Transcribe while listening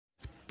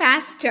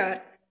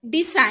Pasteur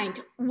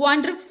designed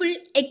wonderful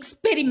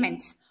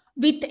experiments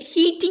with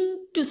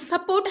heating to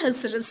support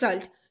his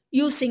result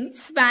using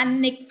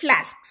swan neck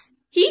flasks.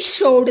 He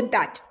showed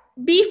that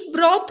beef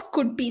broth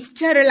could be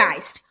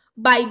sterilized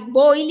by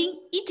boiling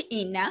it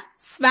in a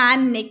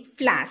swan neck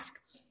flask.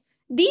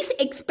 These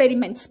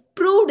experiments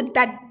proved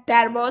that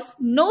there was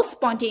no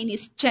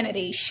spontaneous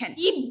generation.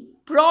 He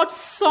brought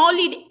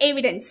solid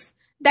evidence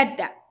that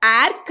the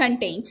air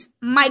contains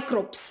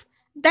microbes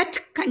that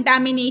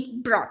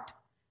contaminate broth.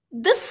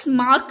 This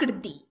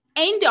marked the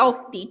end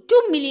of the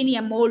 2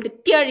 millennium old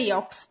theory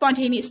of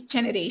spontaneous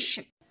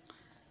generation.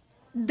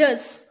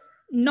 This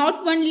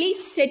not only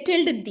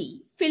settled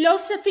the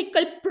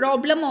philosophical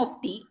problem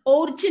of the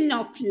origin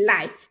of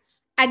life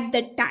at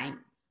the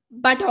time,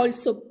 but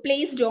also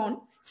placed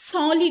on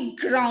solid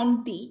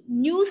ground the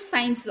new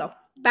science of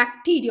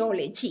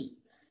bacteriology,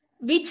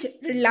 which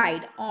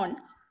relied on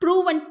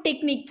proven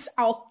techniques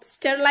of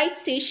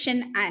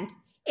sterilization and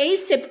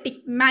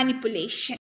aseptic manipulation.